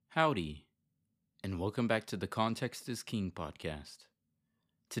Howdy, and welcome back to the Context is King podcast.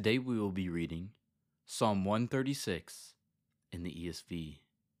 Today we will be reading Psalm 136 in the ESV.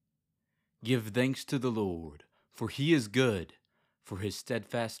 Give thanks to the Lord, for he is good, for his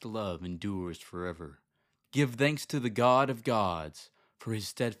steadfast love endures forever. Give thanks to the God of gods, for his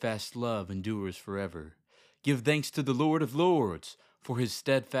steadfast love endures forever. Give thanks to the Lord of lords, for his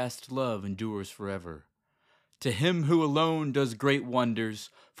steadfast love endures forever. To him who alone does great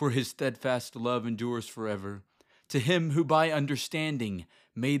wonders, for his steadfast love endures forever. To him who by understanding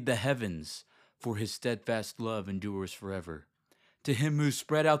made the heavens, for his steadfast love endures forever. To him who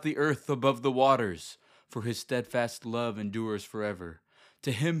spread out the earth above the waters, for his steadfast love endures forever.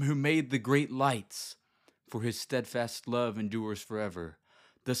 To him who made the great lights, for his steadfast love endures forever.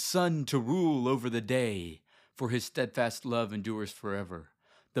 The sun to rule over the day, for his steadfast love endures forever.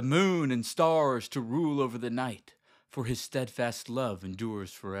 The moon and stars to rule over the night, for his steadfast love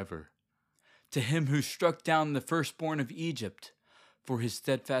endures forever. To him who struck down the firstborn of Egypt, for his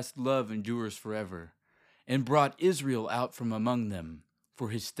steadfast love endures forever, and brought Israel out from among them, for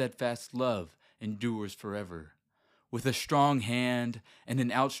his steadfast love endures forever. With a strong hand and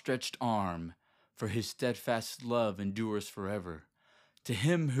an outstretched arm, for his steadfast love endures forever. To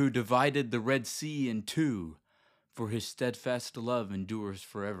him who divided the Red Sea in two, for his steadfast love endures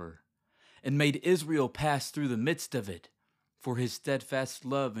forever, and made Israel pass through the midst of it, for his steadfast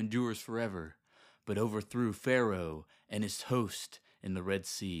love endures forever, but overthrew Pharaoh and his host in the Red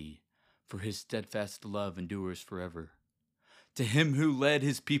Sea, for his steadfast love endures forever. To him who led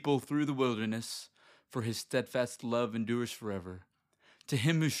his people through the wilderness, for his steadfast love endures forever. To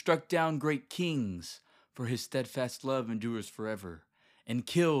him who struck down great kings, for his steadfast love endures forever, and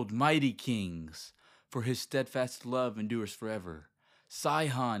killed mighty kings, for his steadfast love endures forever.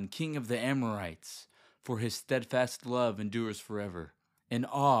 Sihon, king of the Amorites, for his steadfast love endures forever. And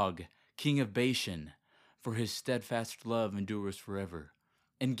Og, king of Bashan, for his steadfast love endures forever.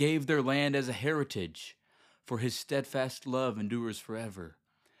 And gave their land as a heritage, for his steadfast love endures forever.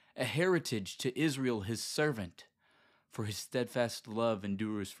 A heritage to Israel his servant, for his steadfast love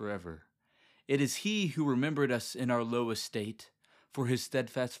endures forever. It is he who remembered us in our low estate, for his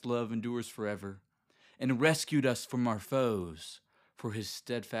steadfast love endures forever, and rescued us from our foes, for his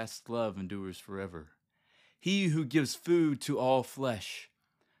steadfast love endures forever. He who gives food to all flesh,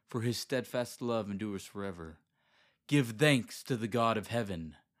 for his steadfast love endures forever. Give thanks to the God of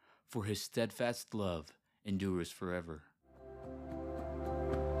heaven, for his steadfast love endures forever.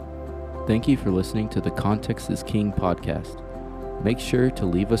 Thank you for listening to the Context is King podcast. Make sure to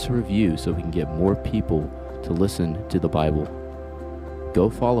leave us a review so we can get more people to listen to the Bible. Go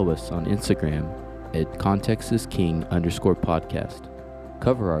follow us on Instagram at contextisking_podcast.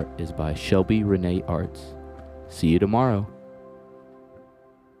 Cover art is by Shelby Renee Arts. See you tomorrow.